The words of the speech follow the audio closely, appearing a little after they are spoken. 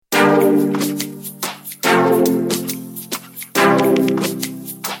Welcome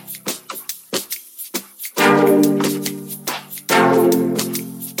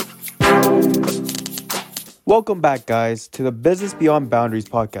back, guys, to the Business Beyond Boundaries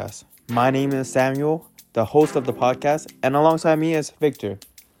podcast. My name is Samuel, the host of the podcast, and alongside me is Victor.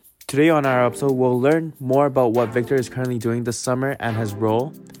 Today on our episode, we'll learn more about what Victor is currently doing this summer and his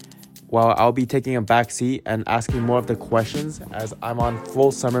role, while I'll be taking a back seat and asking more of the questions as I'm on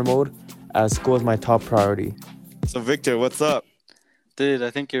full summer mode as school is my top priority. So, Victor, what's up? Dude,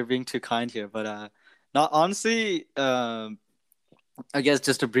 I think you're being too kind here, but not honestly. I guess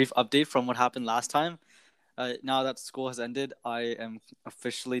just a brief update from what happened last time. Now that school has ended, I am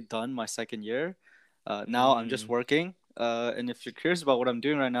officially done my second year. Now I'm just working. And if you're curious about what I'm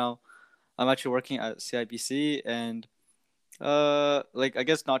doing right now, I'm actually working at CIBC, and I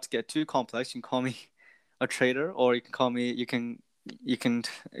guess not to get too complex, you can call me a trader, or you can call me you can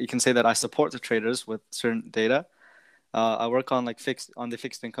say that I support the traders with certain data. I work on the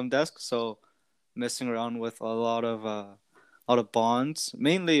fixed income desk, so messing around with a lot of bonds,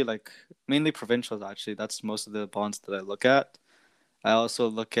 mainly provincials. Actually, that's most of the bonds that I look at. I also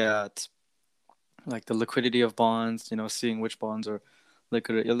look at the liquidity of bonds, seeing which bonds are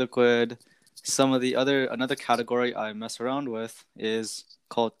liquid or illiquid. Another category I mess around with is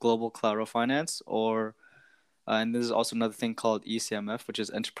called global collateral finance, and this is also another thing called ECMF, which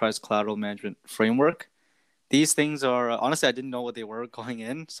is Enterprise Collateral Management Framework. These things are honestly, I didn't know what they were going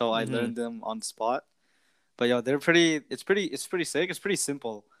in, so I learned them on the spot. But they're pretty. It's pretty sick. It's pretty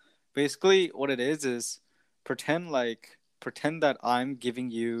simple. Basically, what it is pretend that I'm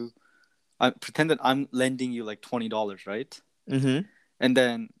giving you, pretend that I'm lending you $20, right? Mm-hmm. And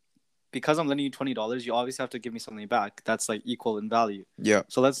then because I'm lending you $20, you obviously have to give me something back that's equal in value. Yeah.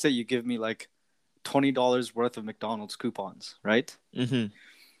 So let's say you give me $20 worth of McDonald's coupons, right? Mm-hmm.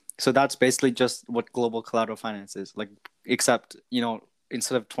 So that's basically just what global collateral finance is. Except,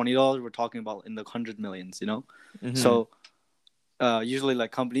 instead of $20, we're talking about in the 100 millions, Mm-hmm. So usually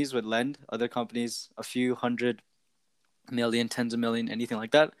companies would lend other companies a few 100 million, tens of million, anything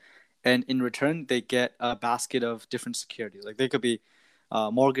like that. And in return, they get a basket of different securities. They could be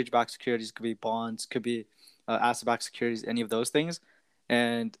mortgage-backed securities, could be bonds, could be asset-backed securities, any of those things.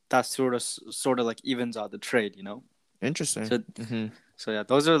 And that sort of evens out the trade, Interesting. So yeah,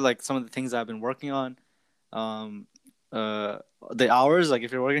 those are some of the things I've been working on. The hours,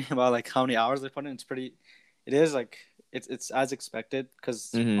 if you're working about how many hours I put in, it's as expected,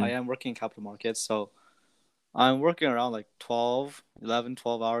 because I am working in capital markets, so I'm working around 12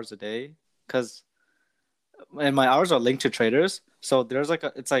 hours a day, and my hours are linked to traders. So there's I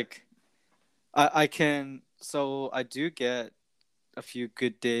do get a few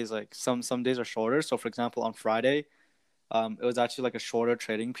good days. Some days are shorter. So for example, on Friday, it was actually a shorter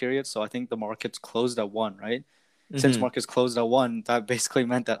trading period. So I think the markets closed at 1, right? Mm-hmm. Since markets closed at 1, that basically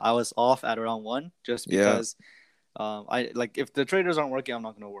meant that I was off at around 1, just because if the traders aren't working, I'm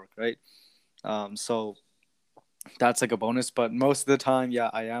not going to work, right? So that's a bonus. But most of the time,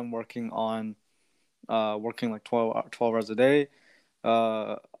 I am working on 12 hours a day.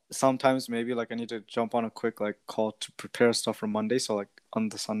 Sometimes maybe I need to jump on a quick call to prepare stuff for Monday. So on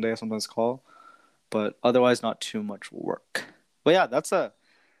the Sunday I sometimes call, but otherwise not too much work. But yeah, that's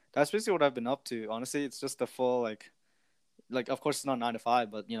basically what I've been up to. Honestly, it's just a full of course it's not 9 to 5,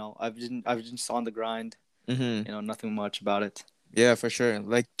 but I've just on the grind. Mm-hmm. Nothing much about it. Yeah, for sure.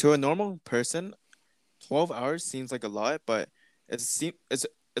 To a normal person, 12 hours seems like a lot, but it's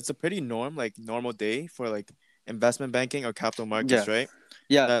a pretty normal day for investment banking or capital markets, right?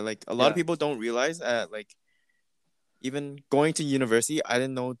 Yeah. That a lot of people don't realize that even going to university, I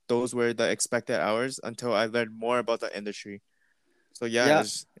didn't know those were the expected hours until I learned more about the industry. So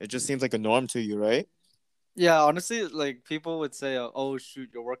it just seems like a norm to you, right? Yeah, honestly, people would say, "Oh shoot,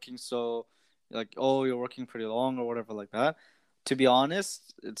 you're working so, oh, you're working pretty long or whatever like that." To be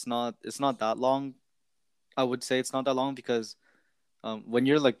honest, it's not that long. I would say it's not that long, because when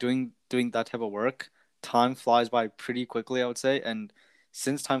you're doing that type of work, time flies by pretty quickly, I would say. And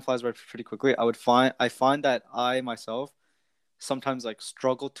since time flies by pretty quickly, I find that I myself sometimes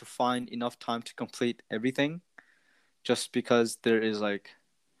struggle to find enough time to complete everything, just because there is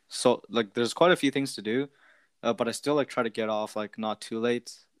there's quite a few things to do, but I still try to get off not too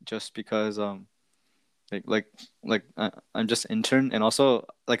late, just because I'm just intern, and also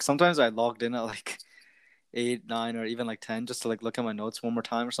sometimes I logged in at 8, 9, or even 10, just to look at my notes one more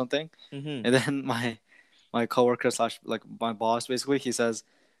time or something. Mm-hmm. And then my coworker / my boss, basically, he says,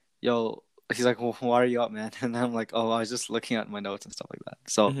 "Yo," he's like, "Well, why are you up, man?" And I'm like, "Oh, I was just looking at my notes and stuff like that."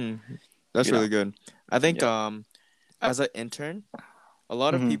 So that's really good. I think Yeah. as an intern, a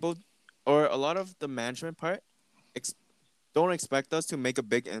lot of Mhm. people or a lot of the management part ex- don't expect us to make a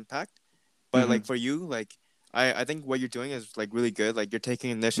big impact. But Mm-hmm. like for you, like I think what you're doing is like really good. Like you're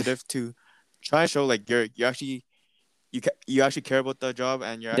taking initiative to try and show like you actually you actually care about the job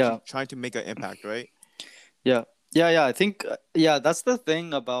and you're actually Yeah. trying to make an impact, right? Yeah. Yeah. I think yeah, that's the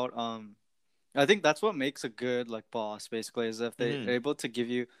thing about I think that's what makes a good like boss basically is if they're Mm-hmm. able to give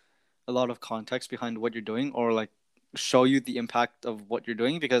you a lot of context behind what you're doing or like show you the impact of what you're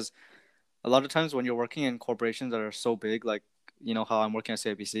doing because a lot of times when you're working in corporations that are so big like how I'm working at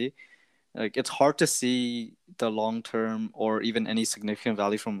CIBC, like it's hard to see the long term or even any significant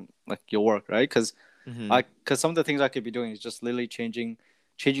value from like your work, right? Mm-hmm. Because some of the things I could be doing is just literally changing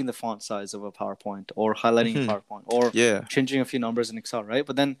the font size of a PowerPoint or highlighting a Mm-hmm. PowerPoint or Yeah. changing a few numbers in Excel, right?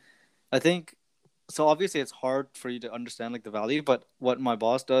 But then I think so obviously it's hard for you to understand like the value, but what my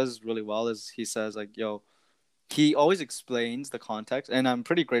boss does really well is he says like, yo, he always explains the context, and I'm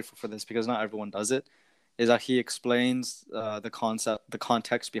pretty grateful for this because not everyone does it. Is that he explains the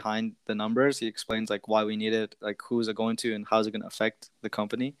context behind the numbers. He explains like why we need it, like who's it going to, and how's it going to affect the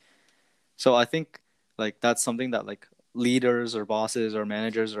company. So I think like that's something that like leaders or bosses or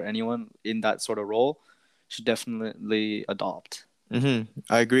managers or anyone in that sort of role should definitely adopt. Mm-hmm.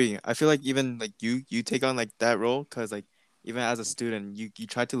 I agree. I feel like even like you take on like that role because like even as a student, you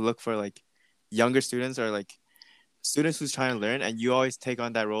try to look for like younger students or like students who's trying to learn, and you always take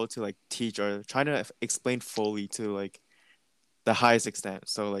on that role to like teach or trying to explain fully to like the highest extent.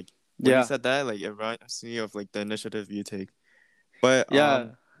 So like when you Yeah, said that, like it reminds me of like the initiative you take. But yeah.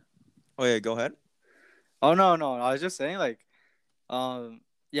 oh yeah, go ahead. Oh no, no. I was just saying like um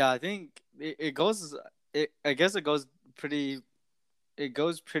yeah. I think it goes. I guess it goes pretty. It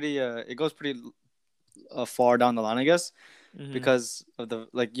goes pretty far down the line, I guess, Mm-hmm. because of the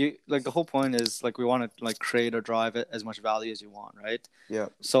like you like the whole point is like we want to like create or drive it as much value as you want, right? Yeah.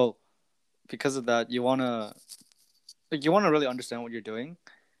 So because of that, you want to really understand what you're doing,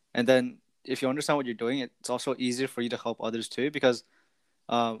 and then if you understand what you're doing, it's also easier for you to help others too. Because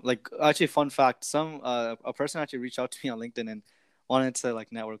like actually, fun fact, some a person actually reached out to me on LinkedIn and wanted to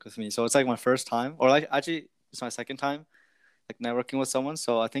like network with me. So it's like my first time, or like actually it's my second time like networking with someone.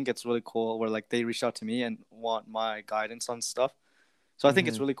 So I think it's really cool where like they reached out to me and want my guidance on stuff. So I think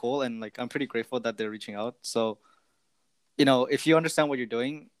it's Mm-hmm. really cool and like I'm pretty grateful that they're reaching out. So, if you understand what you're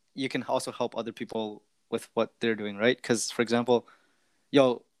doing, you can also help other people with what they're doing, right? Because for example,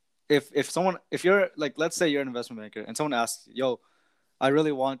 yo, if you're like let's say you're an investment banker and someone asks, yo, I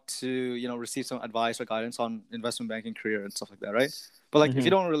really want to, receive some advice or guidance on investment banking career and stuff like that, right? But like if you Mm-hmm.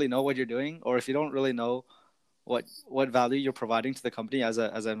 don't really know what you're doing or if you don't really know what value you're providing to the company as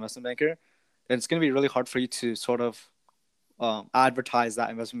an investment banker, then it's going to be really hard for you to sort of advertise that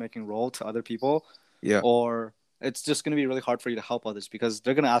investment banking role to other people, Yeah. or it's just going to be really hard for you to help others because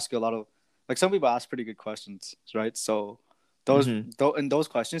they're going to ask you a lot of like some people ask pretty good questions, right? So Mm-hmm. in those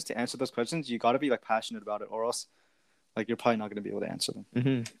questions to answer those questions, you got to be like passionate about it, or else like you're probably not going to be able to answer them.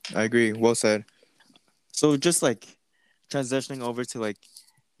 Mm-hmm. I agree. Well said. So just like transitioning over to like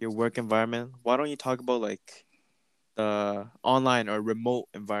your work environment, why don't you talk about like the online or remote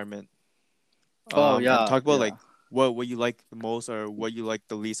environment? Oh And yeah, talk about yeah. like what you like the most or what you like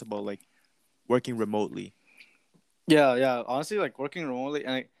the least about like working remotely. Yeah, yeah. Honestly, like working remotely,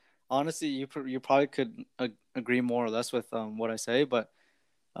 and honestly, you probably could agree more or less with what I say. But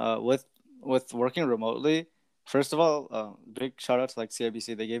with working remotely, first of all, big shout out to like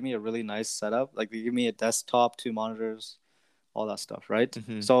CIBC. They gave me a really nice setup. Like they gave me a desktop, two monitors, all that stuff, right?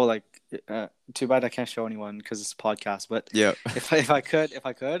 Mm-hmm. So like, too bad I can't show anyone because it's a podcast. But Yeah. if I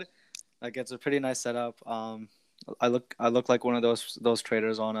could, like it's a pretty nice setup. I look like one of those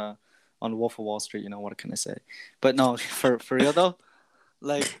traders on Wolf of Wall Street. What can I say? But no, for real though,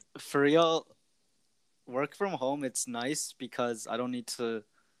 like for real, work from home it's nice because I don't need to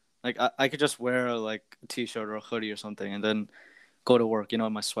like I could just wear like a t-shirt or a hoodie or something and then go to work, in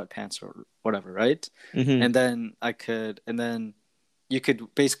my sweatpants or whatever, right? Mm-hmm. And then you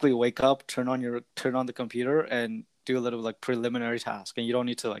could basically wake up, turn on the computer and do a little like preliminary task, and you don't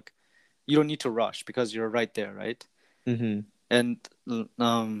need to rush because you're right there, right? Mm-hmm. And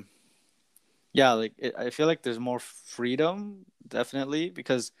yeah, like I feel like there's more freedom definitely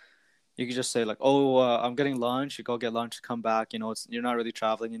because you could just say like, oh, I'm getting lunch. You go get lunch, come back. You're not really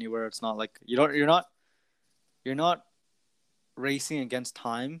traveling anywhere. It's not like you're not racing against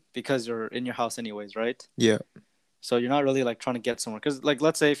time because you're in your house anyways, right? Yeah. So you're not really like trying to get somewhere because like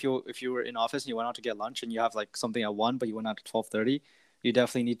let's say if you were in office and you went out to get lunch and you have like something at 1 but you went out at 12:30, you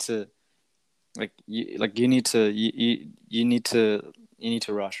definitely need to you need to you need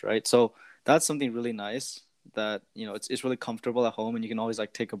to rush, right? So that's something really nice that it's really comfortable at home, and you can always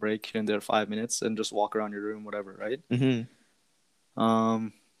like take a break here and there 5 minutes and just walk around your room, whatever, right?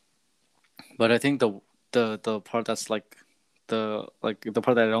 Um, but I think the part that's like the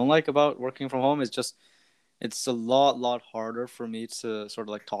part that I don't like about working from home is just it's a lot harder for me to sort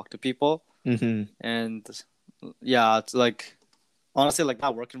of like talk to people. And yeah, it's like honestly, like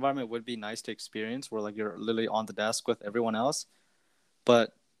that work environment would be nice to experience where like you're literally on the desk with everyone else.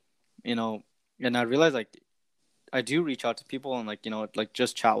 But you know, and I realize like I do reach out to people and like like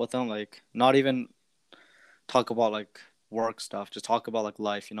just chat with them, like not even talk about like work stuff, just talk about like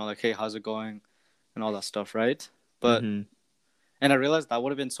life, like hey, how's it going, and all that stuff, right? But and I realized that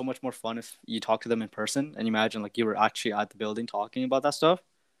would have been so much more fun if you talk to them in person and you imagine like you were actually at the building talking about that stuff.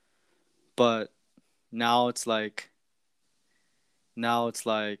 But now it's like now it's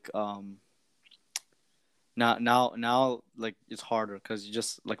like now like it's harder because you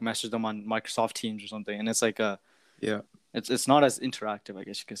just like message them on Microsoft Teams or something, and it's like Yeah. it's not as interactive, I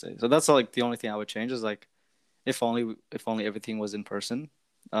guess you could say. So that's like the only thing I would change is like if only everything was in person,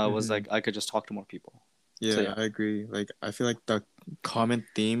 was like I could just talk to more people. Yeah, So yeah. I agree. Like, I feel like the common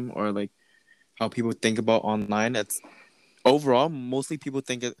theme or like how people think about online, it's overall mostly people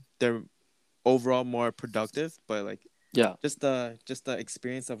think they're overall more productive, but like Yeah. just the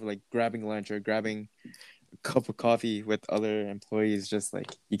experience of like grabbing lunch or grabbing a cup of coffee with other employees, just like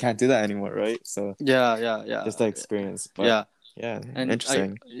you can't do that anymore, right? So Yeah. just the experience, but Yeah. yeah, And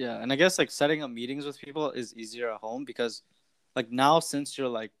interesting. I guess like setting up meetings with people is easier at home because like now since you're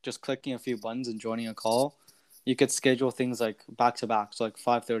like just clicking a few buttons and joining a call, you could schedule things like back to back, so like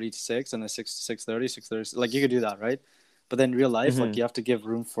 5:30 to 6 and then 6 to 6:30, 6:30, like you could do that, right? But then in real life, like you have to give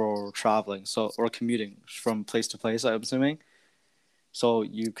room for traveling, so or commuting from place to place, I'm assuming. So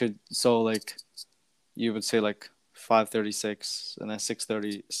like you would say like 5:36 and then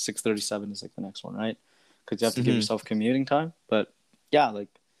 6:30, 6:37 is like the next one, right? Because you have to give yourself commuting time. But yeah, like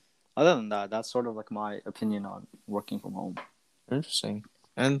other than that, that's sort of like my opinion on working from home. Interesting.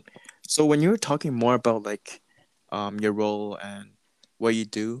 And so when you were talking more about like your role and what you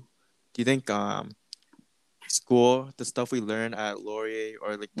do you think school, the stuff we learn at Laurier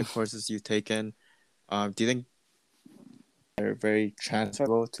or like the courses you've taken, do you think are very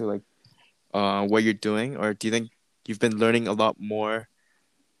transferable to like what you're doing, or do you think you've been learning a lot more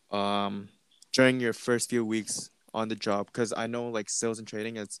um during your first few weeks on the job? Because I know like sales and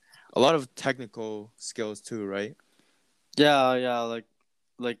trading, it's a lot of technical skills too, right? Yeah,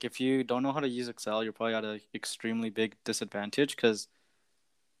 like if you don't know how to use Excel, you're probably at an extremely big disadvantage because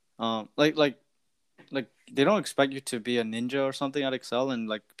like they don't expect you to be a ninja or something at Excel and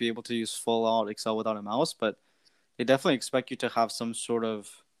like be able to use full out Excel without a mouse, but they definitely expect you to have some sort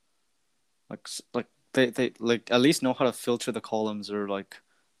of like they like at least know how to filter the columns or like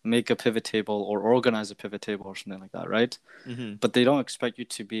make a pivot table or organize a pivot table or something like that, right? But they don't expect you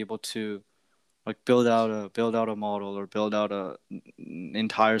to be able to like build out a model or build out an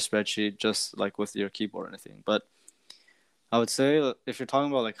entire spreadsheet just like with your keyboard or anything. But I would say if you're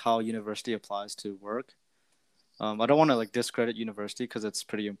talking about like how university applies to work, I don't want to like discredit university because it's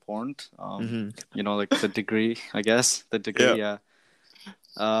pretty important. Like the degree, I guess the degree, Yeah.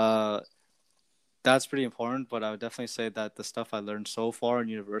 yeah. Uh, that's pretty important. But I would definitely say that the stuff I learned so far in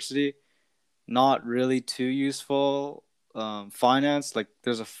university, not really too useful. Finance, like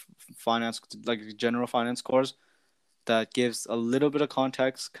there's a finance, like general finance course that gives a little bit of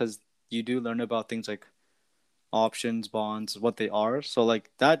context because you do learn about things like options, bonds, what they are. So like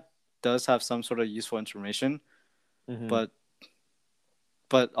that does have some sort of useful information.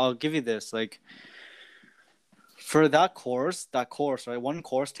 But I'll give you this, like for that course, right? One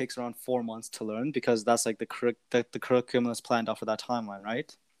course takes around 4 months to learn because that's like the curriculum is planned out for that timeline,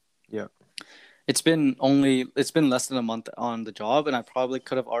 right? Yeah. It's been less than a month on the job, and I probably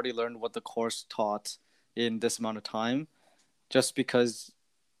could have already learned what the course taught in this amount of time, just because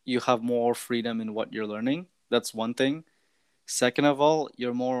you have more freedom in what you're learning. That's one thing. Second of all,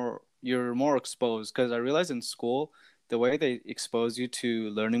 you're more exposed because I realize in school the way they expose you to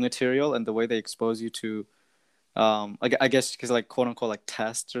learning material and the way they expose you to I guess because like quote unquote like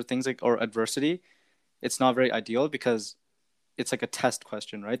tests or things like or adversity, it's not very ideal because it's like a test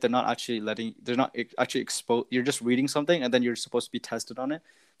question, right? They're not actually exposed. You're just reading something and then you're supposed to be tested on it,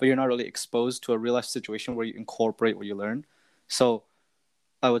 but you're not really exposed to a real life situation where you incorporate what you learn. So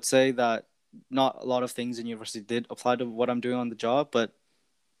I would say that not a lot of things in university did apply to what I'm doing on the job, but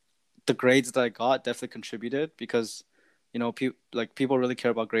the grades that I got definitely contributed because people really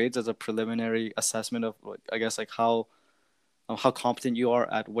care about grades as a preliminary assessment of like, I guess like how competent you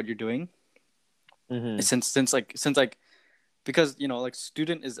are at what you're doing. Since like because like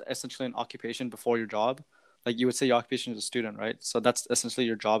student is essentially an occupation before your job, like you would say your occupation is a student, right? So that's essentially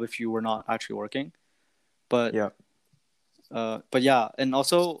your job if you were not actually working. But Yeah. but yeah, and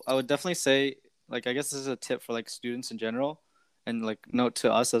also I would definitely say, like, I guess this is a tip for like students in general, and like note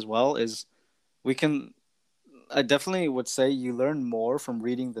to us as well is we can. I definitely would say you learn more from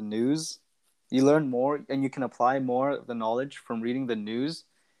reading the news. You learn more, and you can apply more of the knowledge from reading the news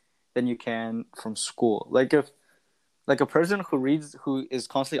than you can from school. Like if like a person who is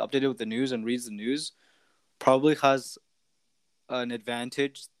constantly updated with the news and reads the news probably has an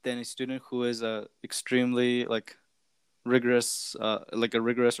advantage than a student who is a extremely like a rigorous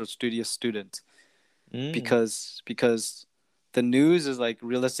or studious student, Mm. because the news is like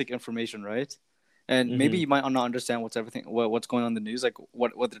realistic information, right? And maybe Mm-hmm. you might not understand what's going on in the news, like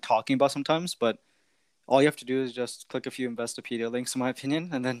what they're talking about sometimes, but all you have to do is just click a few Investopedia links, in my opinion,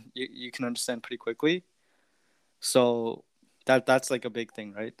 and then you can understand pretty quickly. So that's like a big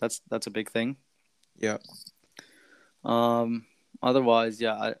thing, right? That's a big thing. Yeah. Um, Otherwise,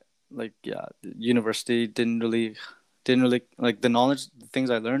 yeah, the university didn't really like the knowledge, the things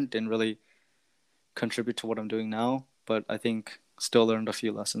I learned didn't really contribute to what I'm doing now. But I think still learned a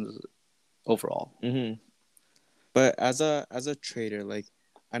few lessons overall. Mm-hmm. But as a trader, like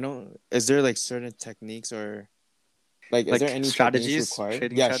I know, is there like certain techniques or like is there Like any techniques strategies, required?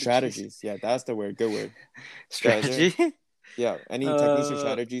 trading Yeah, strategies, strategies. Yeah, that's the word. Good word. Yeah, is there strategy. yeah any techniques or uh,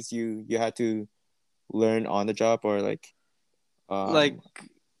 strategies you had to learn on the job or like like um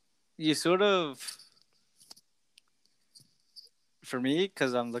you sort of for me,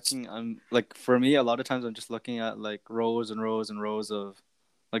 because I'm like for me a lot of times I'm just looking at like rows and rows and rows of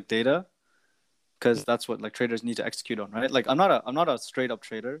like data, because that's what like traders need to execute on, right? Like I'm not a straight up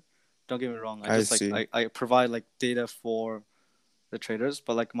trader. Don't get me wrong. I I just like see. I provide like data for the traders,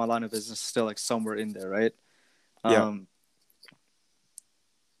 but like my line of business is still like somewhere in there, right? Yeah. Um,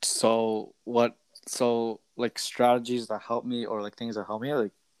 so what? So like strategies that help me or like things that help me,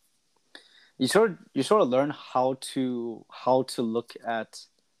 like you sort of learn how to look at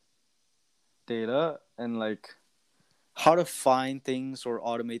data and like how to find things or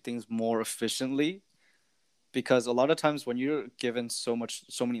automate things more efficiently, because a lot of times when you're given so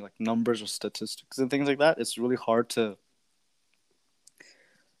many like numbers or statistics and things like that, it's really hard to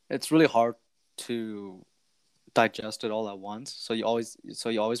digest it all at once. So you always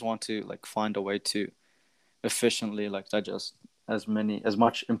want to like find a way to efficiently like digest as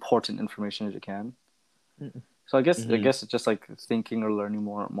much important information as you can. So I Mm-hmm. guess it's just like thinking or learning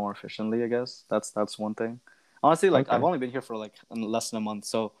more efficiently. I guess that's one thing. Honestly, like I've Okay. only been here for like less than a month,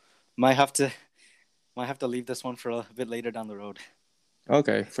 so might have to might have to leave this one for a bit later down the road.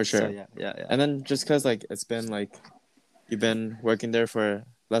 Okay, for So sure. yeah, yeah, yeah. And then just because like it's been like you've been working there for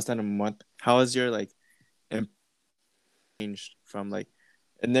less than a month, how has your like imp- changed from like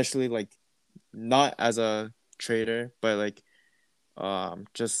initially like not as a trader, but like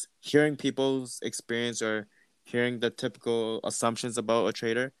just hearing people's experience or hearing the typical assumptions about a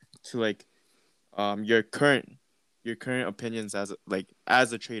trader to like um your current your current opinions as like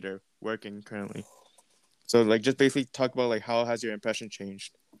as a trader working currently. So like just basically talk about like how has your impression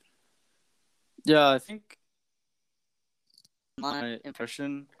changed? Yeah, I think my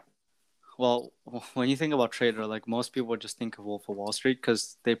impression. Well, when you think about trader, like most people would just think of Wolf of Wall Street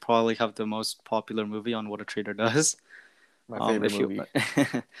because they probably have the most popular movie on what a trader does. My favorite If you movie. or if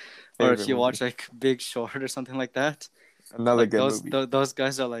Favorite you movie. watch like Big Short or something like that, Another like good those movie. those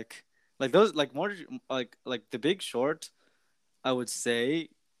guys are like those like more like the Big Short. I would say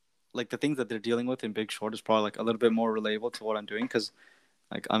like the things that they're dealing with in Big Short is probably like a little bit more relatable to what I'm doing, because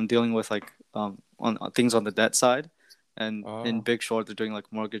like I'm dealing with like on things on the debt side, and in Oh. Big Short they're doing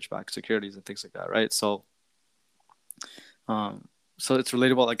like mortgage-backed securities and things like that, right? Um, so it's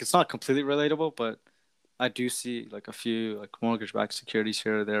relatable. Like it's not completely relatable, but I do see like a few like mortgage-backed securities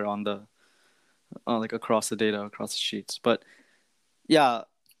here or there on the like across the data, across the sheets. But yeah,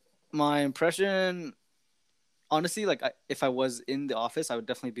 my impression, honestly, like if I was in the office, I would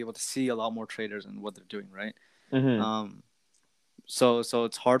definitely be able to see a lot more traders and what they're doing, right? Mm-hmm. Um, so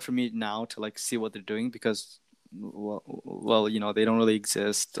it's hard for me now to like see what they're doing because they don't really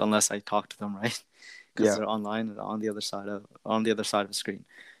exist unless I talk to them, right? Because Yeah. they're online and on the other side of the screen.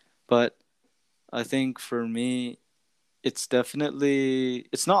 But I think for me, it's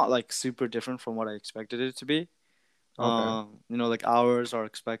not like super different from what I expected it to be. Okay. Like hours are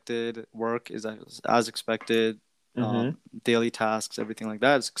expected, work is as expected, Mm-hmm. daily tasks, everything like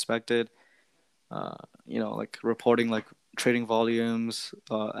that is expected. Like reporting like trading volumes,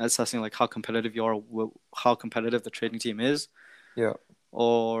 assessing like how competitive you are, how competitive the trading team is, Yeah.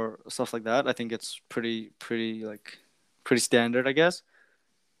 or stuff like that. I think it's pretty standard, I guess.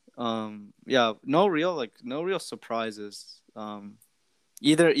 Yeah, no real surprises.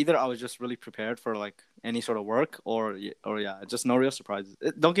 Either I was just really prepared for like any sort of work, or yeah, just no real surprises.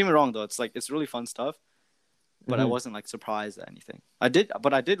 Don't get me wrong though, it's really fun stuff, but I Mm-hmm. wasn't like surprised at anything. I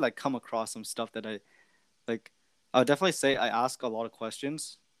did like come across some stuff that like. I would definitely say I ask a lot of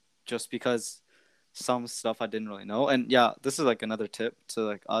questions, just because some stuff I didn't really know. And yeah, this is like another tip to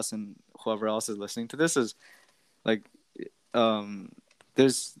like us and whoever else is listening to this is like um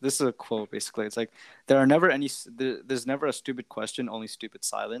there's this is a quote basically. It's like there's never a stupid question, only stupid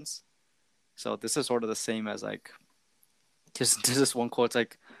silence. So this is sort of the same as like just there's this one quote. It's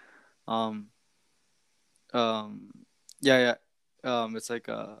like um yeah, it's like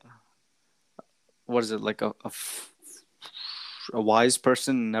what is it, like a wise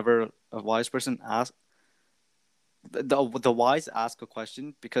person never a wise person ask the wise ask a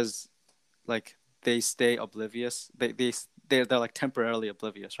question because like they stay oblivious. They're like temporarily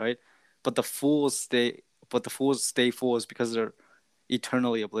oblivious, right? But the fools stay fools because they're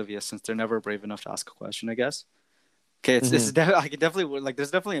eternally oblivious, since they're never brave enough to ask a question, I guess. Okay, Mm-hmm. I can definitely like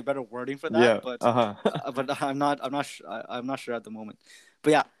there's definitely a better wording for that, Yeah. Uh-huh. but I'm not sure at the moment.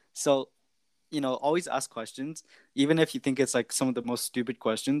 But yeah, so always ask questions, even if you think it's like some of the most stupid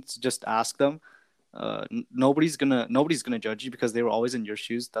questions. Just ask them. Nobody's gonna judge you because they were always in your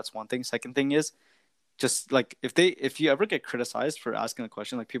shoes. That's one thing. Second thing is just like if you ever get criticized for asking a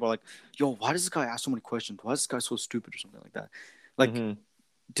question, like people are like, "Yo, why does this guy ask so many questions? Why is this guy so stupid?" or something like that. Like, Mm-hmm.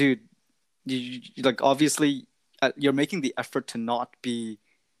 dude, like obviously you're making the effort to not be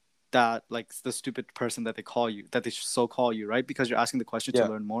that like the stupid person that they so call you, right? Because you're asking the question to Yeah.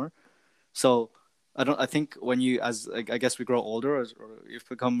 learn more. So I think when you as like, I guess we grow older, or you've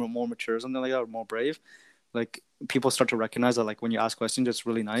become more mature or something like that, or more brave, like people start to recognize that like when you ask questions, it's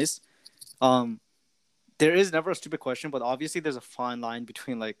really nice. Um, there is never a stupid question, but obviously there's a fine line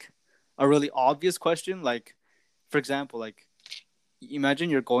between like a really obvious question, like for example, like imagine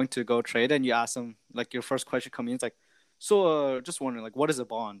you're going to go trade and you ask them like your first question coming in is like, so just wondering like what is a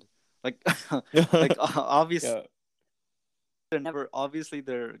bond? Like like obviously Yeah.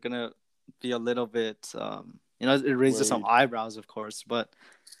 they're gonna be a little bit it raises some Worried. eyebrows of course, but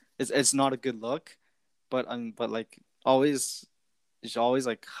it's not a good look. But like always you should always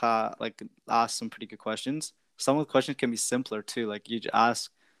like ask some pretty good questions. Some of the questions can be simpler too. Like you just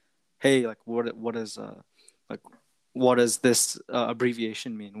ask, hey, like like what does this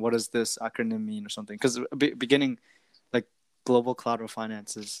abbreviation mean? What does this acronym mean or something? Because beginning like global collateral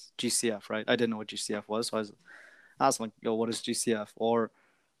finance is GCF, right? I didn't know what GCF was, so I was asking like, yo, what is GCF? Or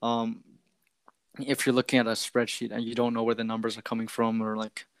um, if you're looking at a spreadsheet and you don't know where the numbers are coming from, or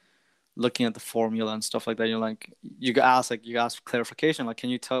like looking at the formula and stuff like that, you're like you ask clarification, like can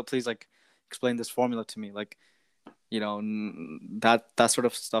you tell please like explain this formula to me, like that sort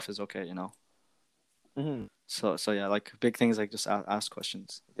of stuff is okay. Mm-hmm. So yeah, like big things like just ask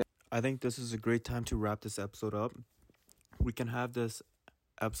questions. I think this is a great time to wrap this episode up. We can have this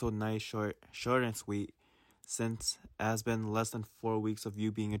episode nice, short and sweet. Since it has been less than 4 weeks of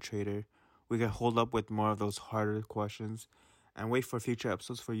you being a trader, we can hold up with more of those harder questions and wait for future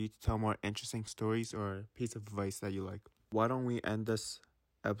episodes for you to tell more interesting stories or piece of advice that you like. Why don't we end this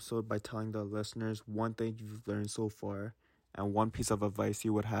episode by telling the listeners one thing you've learned so far and one piece of advice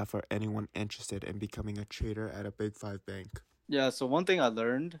you would have for anyone interested in becoming a trader at a Big Five bank? Yeah, so one thing I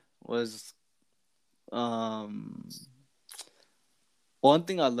learned was um one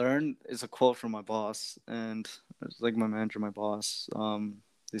thing I learned is a quote from my boss, and it's like my manager, my boss.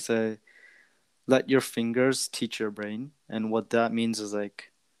 They say, "Let your fingers teach your brain," and what that means is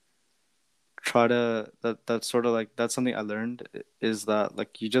like try to that's sort of like that's something I learned is that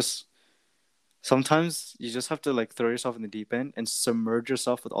like sometimes you just have to like throw yourself in the deep end and submerge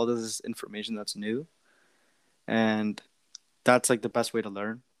yourself with all this information that's new, and that's like the best way to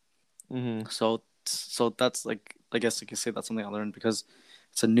learn. Mm-hmm. So that's like I guess you can say that's something I learned because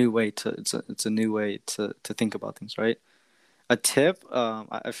it's a new way to it's a new way to think about things, right? A tip,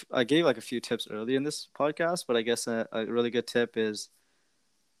 I gave like a few tips early in this podcast, but I guess a really good tip is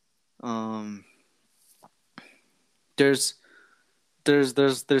um there's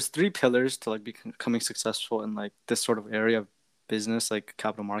there's three pillars to like becoming successful in like this sort of area of business, like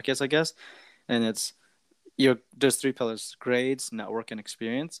capital markets, I guess. And it's your there's three pillars: grades, network, and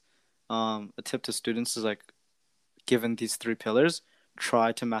experience. A tip to students is like, given these three pillars,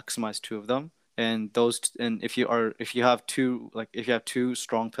 try to maximize two of them. And if you have two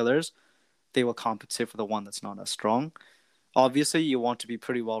strong pillars, they will compensate for the one that's not as strong. Obviously, you want to be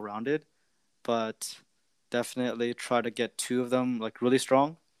pretty well rounded, but definitely try to get two of them like really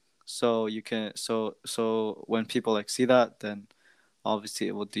strong, so you can so when people like see that, then obviously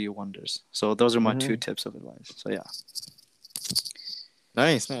it will do you wonders. So those are my two Mm-hmm. tips of advice. So yeah.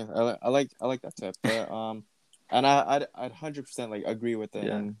 Nice, nice. I like that tip. But and I'd 100% like agree with it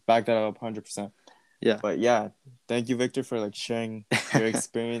Yeah. and back that up 100%. Yeah. But yeah, thank you, Victor, for like sharing your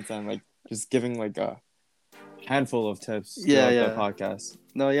experience and like just giving like a handful of tips Yeah, throughout the yeah. podcast.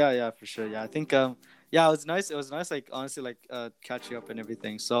 No, yeah, yeah, for sure. Yeah, I think yeah, it was nice. It was nice, like honestly, like catching up and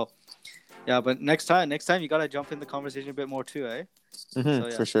everything. So yeah, but next time you gotta jump in the conversation a bit more too, eh? So Mm-hmm,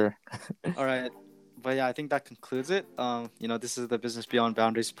 yeah. for sure. All right. But yeah, I think that concludes it. This is the Business Beyond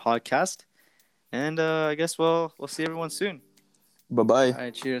Boundaries podcast, and I guess we'll see everyone soon. Bye All bye.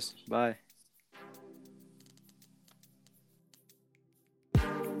 right. Cheers. Bye.